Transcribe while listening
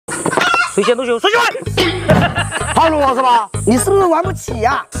谁先动手谁就赢。套路我是吧？你是不是玩不起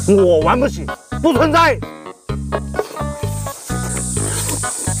呀？我玩不起，不存在。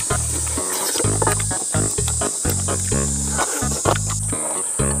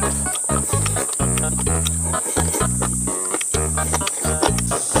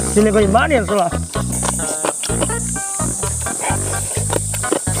今天可以慢点吃了。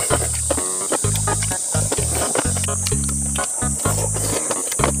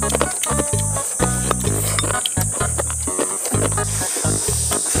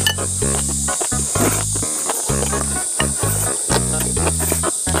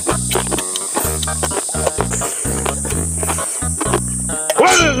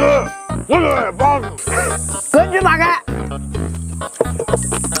我是包子。根据打开。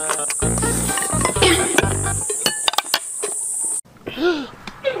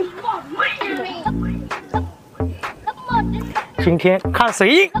今天看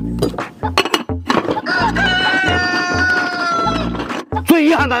谁赢。最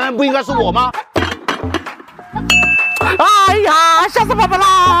遗憾的人不应该是我吗？哎呀，吓死宝宝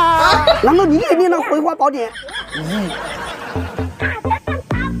啦！难道你也练了葵花宝典？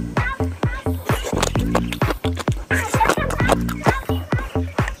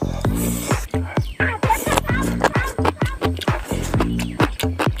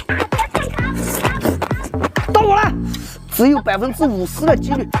到我了，只有50%的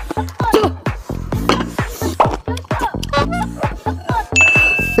几率。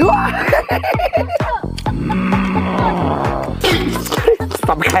这个，哎呦啊！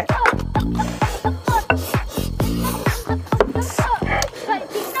打不开。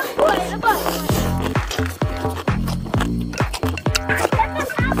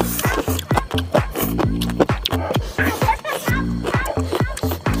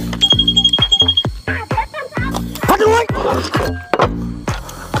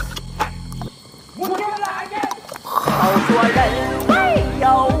好说人外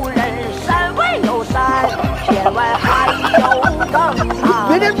有人，山外有山，天外还有更长的。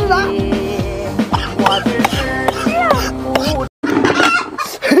我只是想不。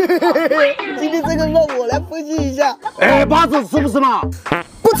今天这个让我来分析一下。哎，包子吃不吃嘛？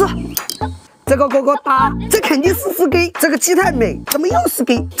不吃。这个哥哥打，这肯定是给这个鸡太美，怎么又是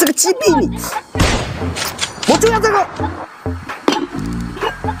给这个鸡臂里？我就要这个。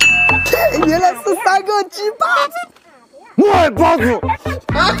原来是3个鸡巴。我爱包子。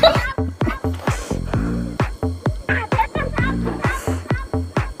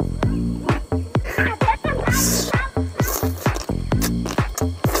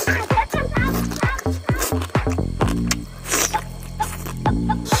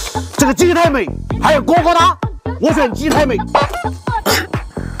这个鸡太美，还有哥哥的，我选鸡太美。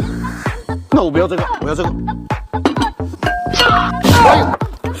那我不要这个，我要这个。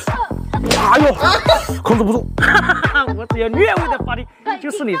哎呦，控制不住！我只有略微的发力，就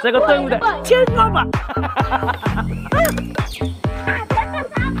是你这个动物的天花板。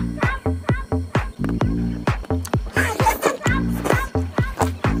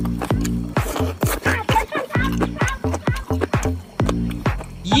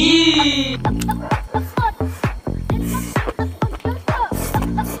咦！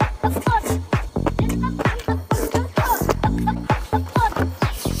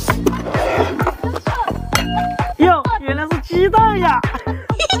哟，原来是鸡蛋呀！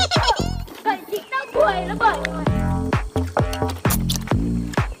快听到鬼了吧？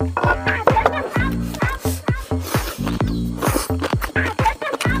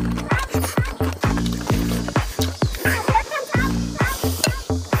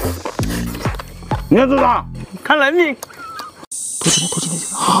你要做啥？看人命。投进来！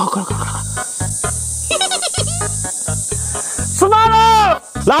好，快！吃饭了！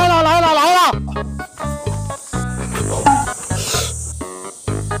来了！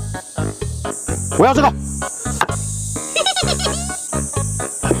我要这个。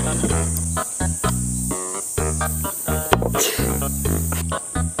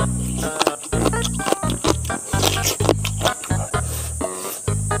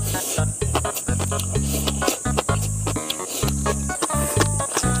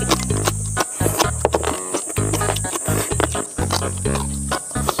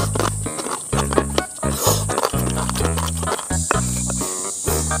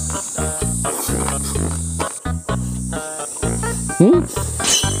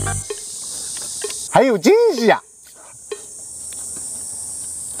还有惊喜呀！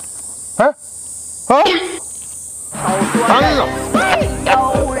哎，啊！啥意思？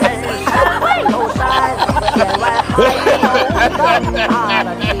有人，山外有山，天外还有更大的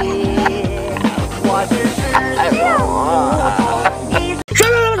地。我只是想不通你。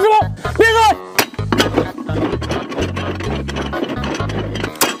别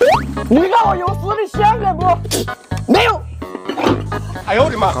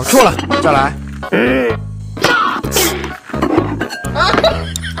嘛。搞错了，再来。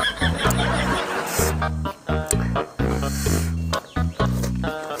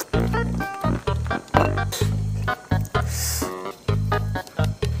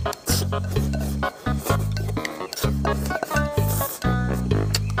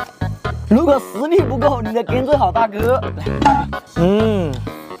如果实力不够，你的跟最好大哥。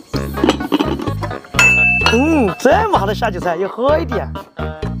这么好的下酒菜，要喝一点。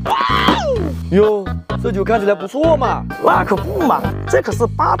哟，这酒看起来不错嘛。那可不嘛，这可是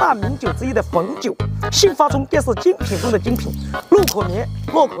8大名酒之一的汾酒，杏花葱便是精品中的精品，入口绵，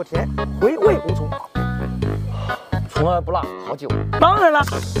落口甜，回味无穷。从来不辣，好酒。当然了，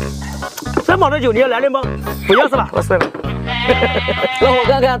这么好的酒你要来点吗？不要是吧？我算了。让我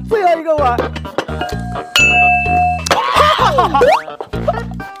看看最后一个碗。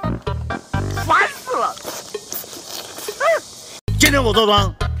烦死了！今天我做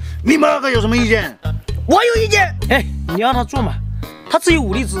庄，你们2个有什么意见？我有意见。哎，你让他做嘛，他只有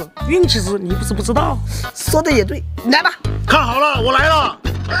武力值，运气值你不是不知道。说的也对，来吧。看好了，我来了。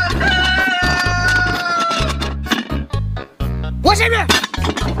我先去。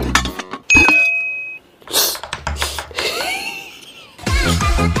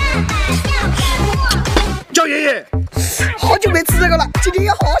叫爷爷。好久没吃这个了，今天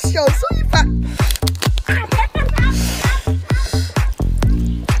要好好享受一番。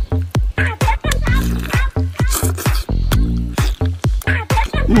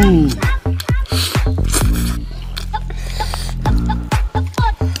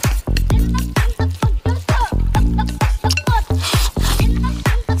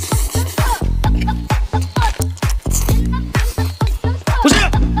不是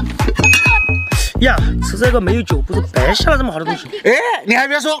呀，吃这个没有酒，不是白下了这么好的东西。哎，你还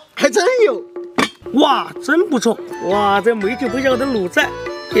别说，还真有。哇，真不错！哇，这美酒配上我的卤菜，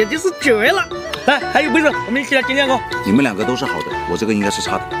简直是绝了！来，还有杯子，我们一起来点2口。你们2个都是好的，我这个应该是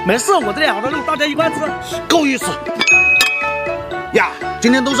差的。没事，我这里好的肉，大家一块吃。够意思。呀，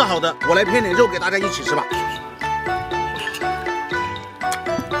今天都是好的，我来片点肉给大家一起吃吧。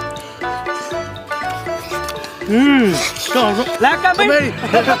更好吃。来，干杯！别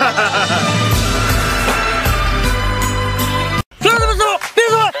这么说，别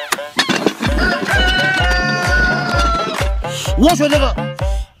说。我选这个。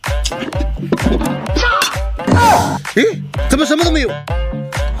咦，怎么什么都没有？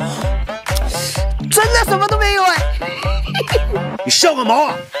真的什么都没有哎！你笑个毛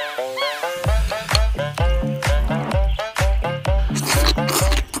啊！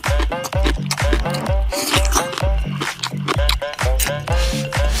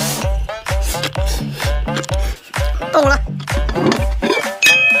到我了。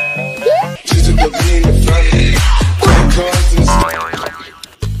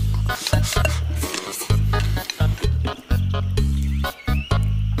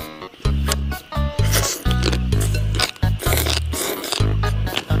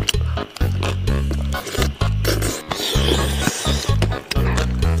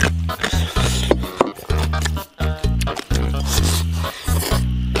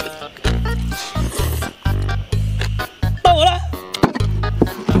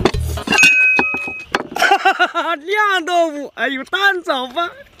酿豆腐还有蛋炒饭。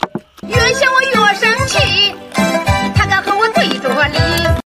越想我越生气，他敢和我对着理。